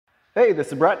Hey, this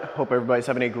is Brett. Hope everybody's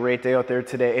having a great day out there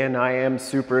today, and I am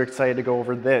super excited to go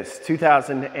over this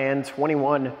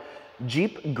 2021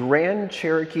 Jeep Grand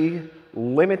Cherokee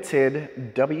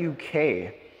Limited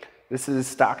WK. This is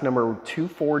stock number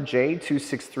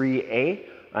 24J263A.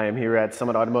 I am here at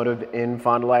Summit Automotive in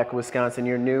Fond du Lac, Wisconsin,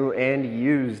 your new and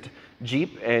used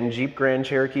Jeep and Jeep Grand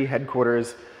Cherokee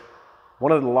headquarters.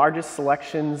 One of the largest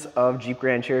selections of Jeep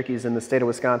Grand Cherokees in the state of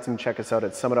Wisconsin. Check us out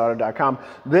at summitauto.com.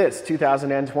 This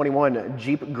 2021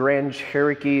 Jeep Grand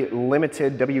Cherokee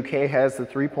Limited WK has the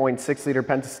 3.6-liter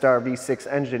Pentastar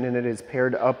V6 engine, and it is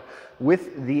paired up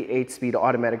with the 8-speed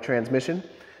automatic transmission.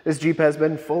 This Jeep has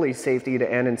been fully safetied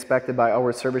and inspected by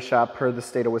our service shop per the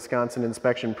state of Wisconsin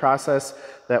inspection process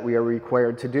that we are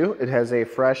required to do. It has a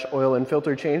fresh oil and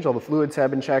filter change. All the fluids have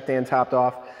been checked and topped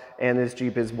off, and this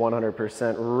Jeep is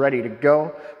 100% ready to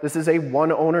go. This is a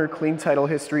one owner, clean title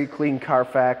history, clean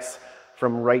CARFAX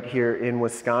from right here in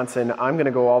Wisconsin. I'm gonna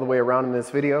go all the way around in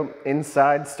this video,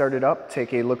 inside, start it up,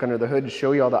 take a look under the hood,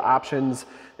 show you all the options,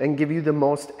 and give you the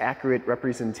most accurate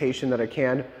representation that I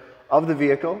can of the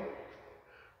vehicle.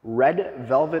 Red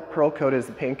Velvet Pearl Coat is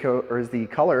the paint coat, or is the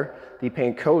color. The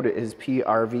paint code is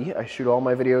PRV. I shoot all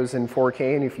my videos in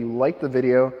 4K, and if you like the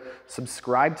video,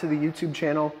 subscribe to the YouTube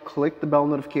channel, click the bell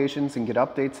notifications, and get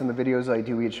updates on the videos I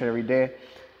do each and every day,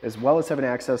 as well as having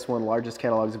access to one of the largest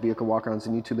catalogs of vehicle walkarounds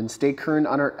on YouTube, and stay current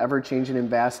on our ever-changing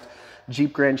and vast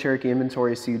Jeep Grand Cherokee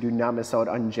inventory so you do not miss out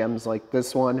on gems like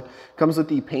this one. Comes with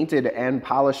the painted and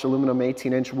polished aluminum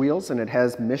 18-inch wheels, and it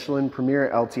has Michelin Premier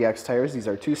L.T.H tires. These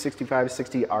are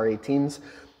 265/60 R18s.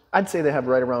 I'd say they have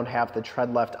right around half the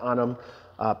tread left on them,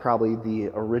 probably the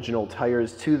original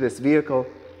tires to this vehicle.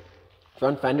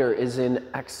 Front fender is in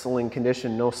excellent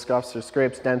condition, no scuffs or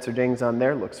scrapes, dents or dings on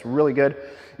there, looks really good.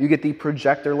 You get the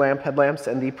projector lamp headlamps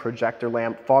and the projector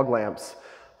lamp fog lamps.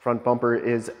 Front bumper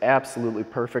is absolutely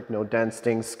perfect, no dents,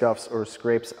 dings, scuffs, or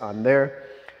scrapes on there.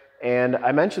 And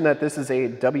I mentioned that this is a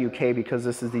WK because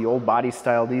this is the old body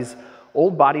style. These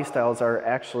old body styles are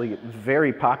actually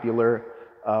very popular.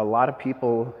 A lot of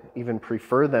people even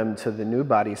prefer them to the new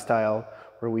body style,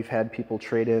 where we've had people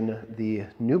trade in the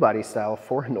new body style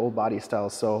for an old body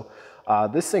style. So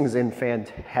this thing's in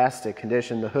fantastic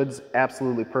condition. The hood's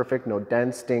absolutely perfect, no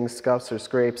dents, stings, scuffs, or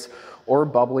scrapes, or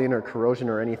bubbling or corrosion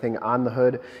or anything on the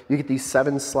hood. You get the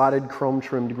 7-slotted chrome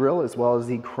trimmed grille as well as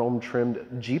the chrome trimmed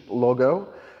Jeep logo,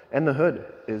 and the hood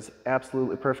is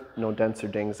absolutely perfect, no dents or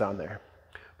dings on there.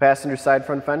 Passenger side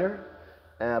front fender,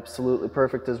 absolutely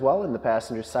perfect as well. In the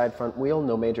passenger side front wheel,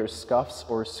 no major scuffs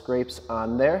or scrapes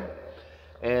on there.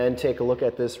 And take a look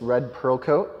at this red pearl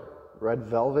coat, red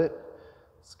velvet.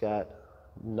 It's got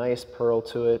nice pearl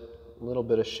to it, a little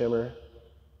bit of shimmer.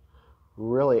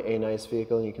 Really a nice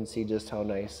vehicle, and you can see just how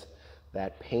nice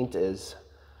that paint is.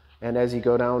 And as you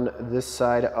go down this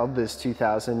side of this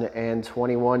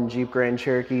 2021 Jeep Grand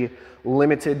Cherokee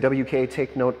Limited WK,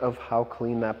 take note of how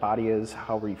clean that body is,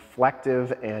 how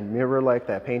reflective and mirror-like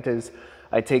that paint is.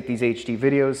 I take these HD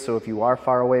videos, so if you are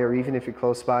far away or even if you're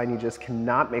close by and you just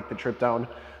cannot make the trip down,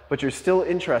 but you're still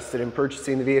interested in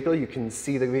purchasing the vehicle, you can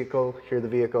see the vehicle, hear the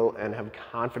vehicle, and have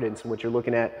confidence in what you're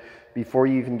looking at before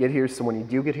you even get here. So when you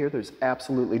do get here, there's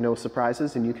absolutely no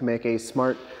surprises, and you can make a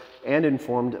smart and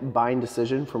informed buying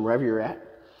decision from wherever you're at.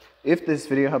 If this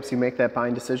video helps you make that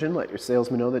buying decision, let your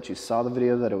salesman know that you saw the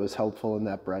video, that it was helpful, and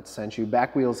that Brett sent you.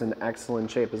 Back wheel's in excellent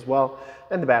shape as well,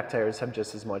 and the back tires have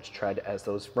just as much tread as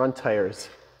those front tires.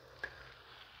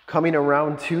 Coming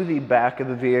around to the back of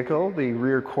the vehicle, the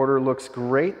rear quarter looks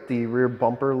great, the rear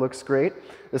bumper looks great.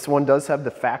 This one does have the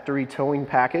factory towing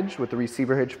package with the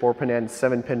receiver hitch, 4-pin and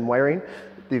 7-pin wiring.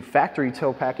 The factory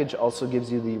tow package also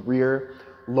gives you the rear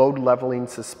load leveling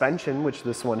suspension, which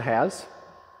this one has.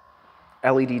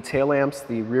 LED tail lamps,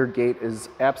 the rear gate is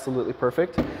absolutely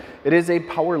perfect. It is a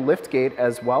power lift gate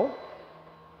as well.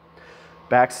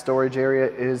 Back storage area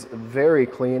is very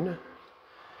clean.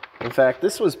 In fact,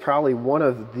 this was probably one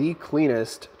of the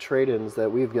cleanest trade-ins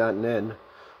that we've gotten in.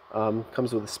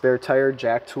 Comes with a spare tire,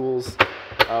 jack tools.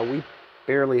 We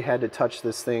barely had to touch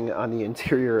this thing on the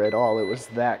interior at all. It was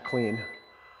that clean.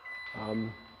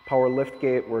 Power lift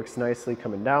gate works nicely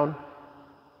coming down.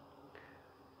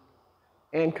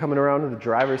 And coming around to the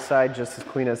driver's side, just as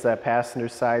clean as that passenger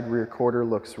side. Rear quarter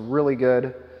looks really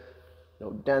good.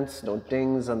 No dents, no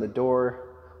dings on the door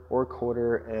or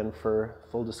quarter, and for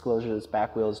full disclosure, this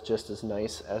back wheel is just as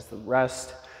nice as the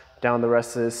rest. Down the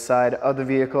rest of this side of the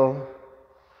vehicle,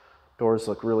 doors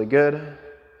look really good,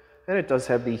 and it does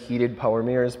have the heated power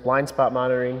mirrors, blind spot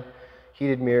monitoring,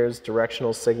 heated mirrors,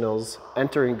 directional signals,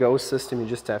 enter and go system. You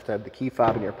just have to have the key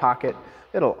fob in your pocket.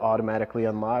 It'll automatically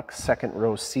unlock. Second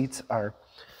row seats are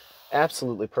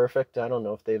absolutely perfect. I don't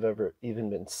know if they've ever even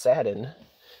been sat in.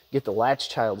 Get the latch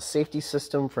child safety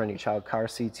system for any child car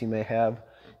seats you may have.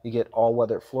 You get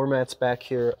all-weather floor mats back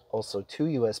here, also 2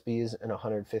 USBs and a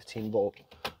 115 volt,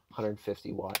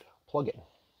 150 watt plug-in.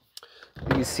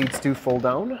 These seats do fold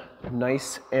down,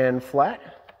 nice and flat,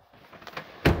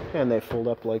 and they fold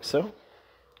up like so.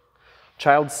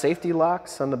 Child safety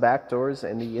locks on the back doors,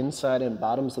 and the inside and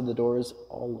bottoms of the doors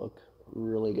all look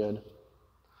really good.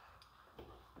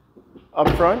 Up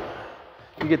front,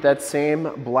 you get that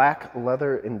same black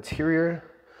leather interior,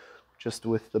 just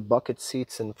with the bucket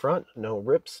seats in front. No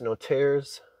rips, no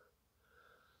tears.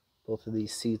 Both of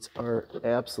these seats are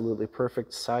absolutely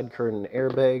perfect. Side curtain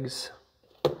airbags.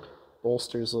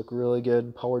 Bolsters look really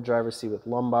good. Power driver seat with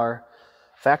lumbar.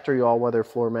 Factory all-weather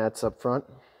floor mats up front.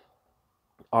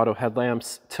 Auto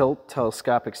headlamps, tilt,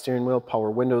 telescopic steering wheel, power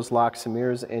windows, locks and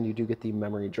mirrors, and you do get the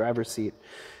memory driver seat.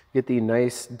 Get the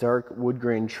nice dark wood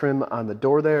grain trim on the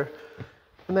door there,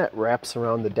 and that wraps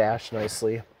around the dash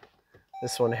nicely.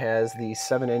 This one has the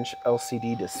 7-inch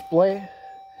LCD display.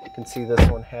 You can see this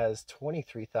one has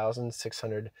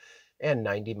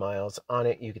 23,690 miles on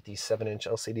it. You get the 7-inch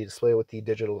LCD display with the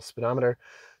digital speedometer.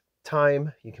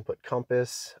 Time, you can put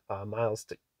compass, miles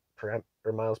per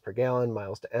gallon,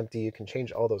 miles to empty. You can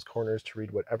change all those corners to read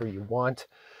whatever you want.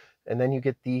 And then you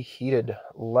get the heated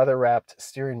leather-wrapped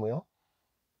steering wheel.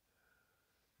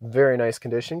 Very nice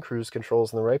condition. Cruise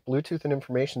controls on the right, Bluetooth and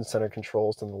information center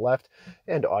controls on the left,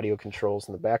 and audio controls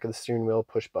in the back of the steering wheel,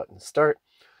 push button start,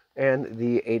 and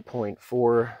the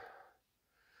 8.4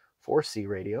 4C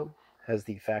radio has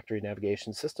the factory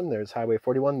navigation system. There's Highway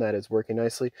 41, that is working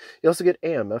nicely. You also get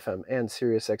AM, FM, and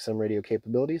Sirius XM radio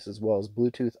capabilities, as well as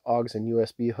Bluetooth, AUX, and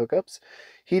USB hookups.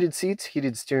 Heated seats,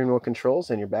 heated steering wheel controls,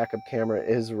 and your backup camera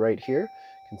is right here.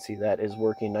 You can see that is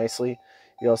working nicely.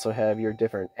 You also have your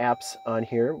different apps on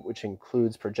here, which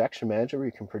includes Projection Manager, where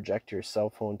you can project your cell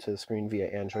phone to the screen via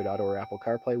Android Auto or Apple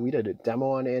CarPlay. We did a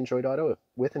demo on Android Auto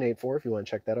with an 8.4. If you want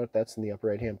to check that out, that's in the upper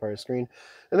right-hand part of the screen.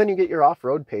 And then you get your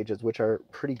off-road pages, which are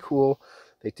pretty cool.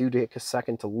 They do take a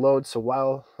second to load, so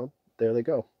while, oh, there they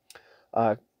go.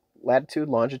 Latitude,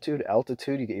 longitude,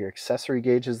 altitude, you get your accessory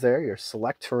gauges there, your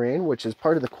Selec-Terrain, which is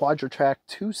part of the Quadra-Trac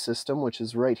 2 system, which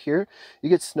is right here.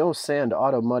 You get snow, sand,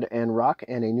 auto, mud, and rock,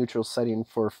 and a neutral setting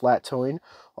for flat towing,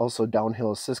 also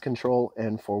downhill assist control,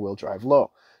 and four-wheel drive low.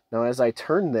 Now, as I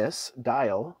turn this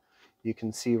dial, you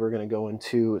can see we're going to go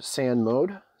into sand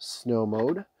mode, snow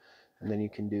mode, and then you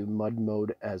can do mud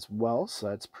mode as well, so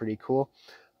that's pretty cool.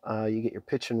 You get your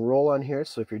pitch and roll on here,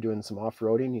 so if you're doing some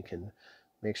off-roading, you can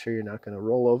make sure you're not going to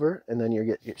roll over. And then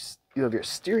you have your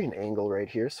steering angle right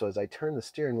here. So as I turn the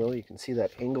steering wheel, you can see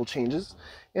that angle changes,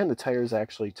 and the tires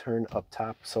actually turn up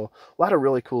top. So a lot of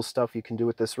really cool stuff you can do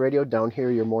with this radio. Down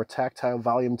here, your more tactile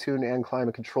volume tune and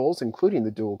climate controls, including the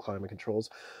dual climate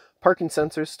controls, parking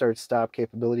sensors, start-stop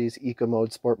capabilities, eco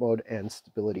mode, sport mode, and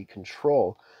stability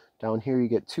control. Down here, you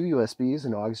get 2 USBs,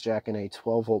 an aux jack, and a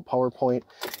 12-volt power point,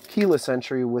 keyless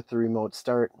entry with the remote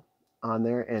start on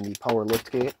there, and the power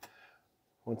liftgate.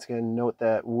 Once again, note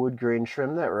that wood grain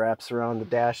trim that wraps around the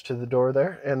dash to the door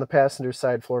there, and the passenger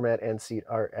side floor mat and seat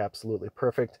are absolutely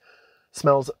perfect.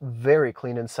 Smells very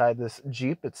clean inside this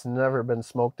Jeep. It's never been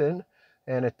smoked in,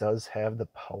 and it does have the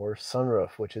power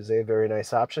sunroof, which is a very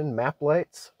nice option. Map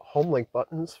lights, Homelink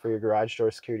buttons for your garage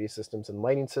door security systems and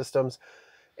lighting systems,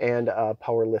 and a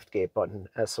power liftgate button,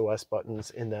 SOS buttons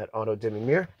in that auto dimming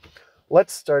mirror.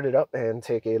 Let's start it up and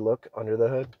take a look under the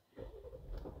hood.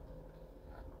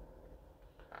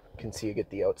 You can see you get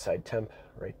the outside temp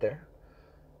right there,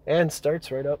 and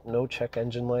starts right up. No check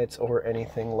engine lights or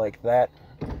anything like that.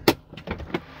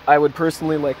 I would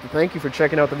personally like to thank you for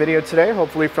checking out the video today.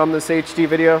 Hopefully from this HD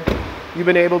video you've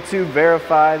been able to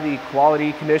verify the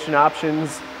quality, condition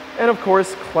options, and of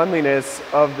course cleanliness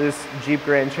of this Jeep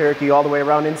Grand Cherokee all the way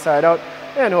around inside out,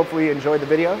 and hopefully you enjoyed the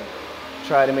video.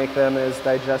 Try to make them as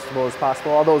digestible as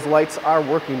possible. All those lights are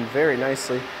working very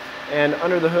nicely. And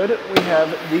under the hood, we have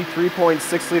the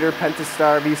 3.6-liter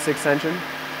Pentastar V6 engine.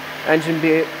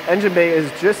 Engine bay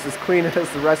is just as clean as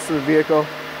the rest of the vehicle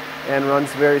and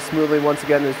runs very smoothly. Once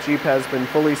again, this Jeep has been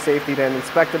fully safetied and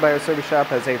inspected by our service shop,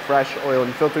 has a fresh oil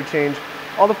and filter change.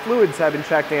 All the fluids have been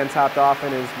checked and topped off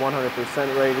and is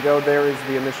 100% ready to go. There is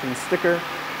the emissions sticker.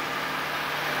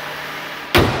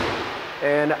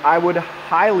 And I would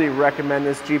highly recommend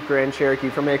this Jeep Grand Cherokee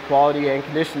from a quality and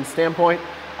condition standpoint.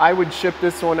 I would ship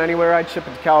this one anywhere. I'd ship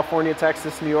it to California,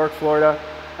 Texas, New York, Florida.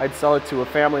 I'd sell it to a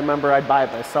family member. I'd buy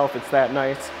it myself. It's that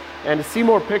nice. And to see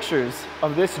more pictures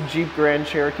of this Jeep Grand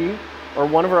Cherokee or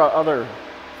one of our other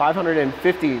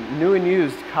 550 new and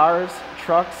used cars,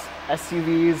 trucks,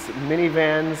 SUVs,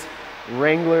 minivans,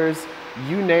 Wranglers,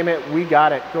 you name it, we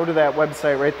got it. Go to that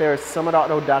website right there,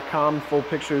 summitauto.com, full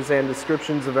pictures and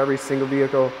descriptions of every single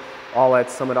vehicle, all at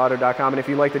summitauto.com. And if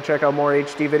you'd like to check out more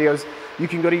HD videos, you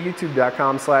can go to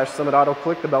youtube.com/summitauto,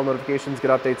 click the bell notifications,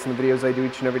 get updates on the videos I do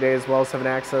each and every day, as well as having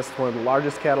access to one of the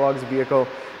largest catalogs of vehicle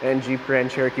and Jeep Grand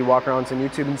Cherokee walkarounds on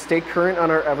YouTube, and stay current on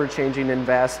our ever-changing and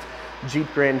vast Jeep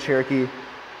Grand Cherokee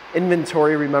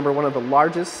inventory. Remember, one of the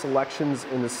largest selections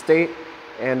in the state,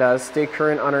 and stay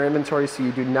current on our inventory so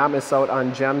you do not miss out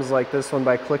on gems like this one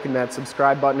by clicking that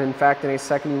subscribe button. In fact, in a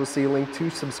second you will see a link to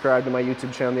subscribe to my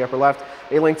YouTube channel in the upper left,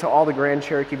 a link to all the Grand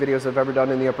Cherokee videos I've ever done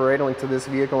in the upper right, a link to this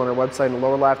vehicle on our website in the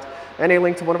lower left, and a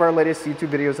link to one of our latest YouTube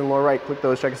videos in the lower right. Click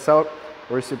those, check us out.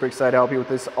 We're super excited to help you with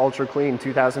this ultra clean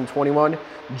 2021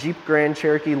 Jeep Grand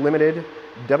Cherokee Limited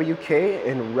WK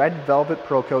in red velvet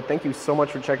pearl coat. Thank you so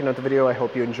much for checking out the video. I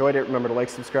hope you enjoyed it. Remember to like,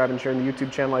 subscribe, and share in the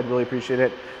YouTube channel. I'd really appreciate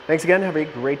it. Thanks again. Have a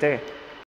great day.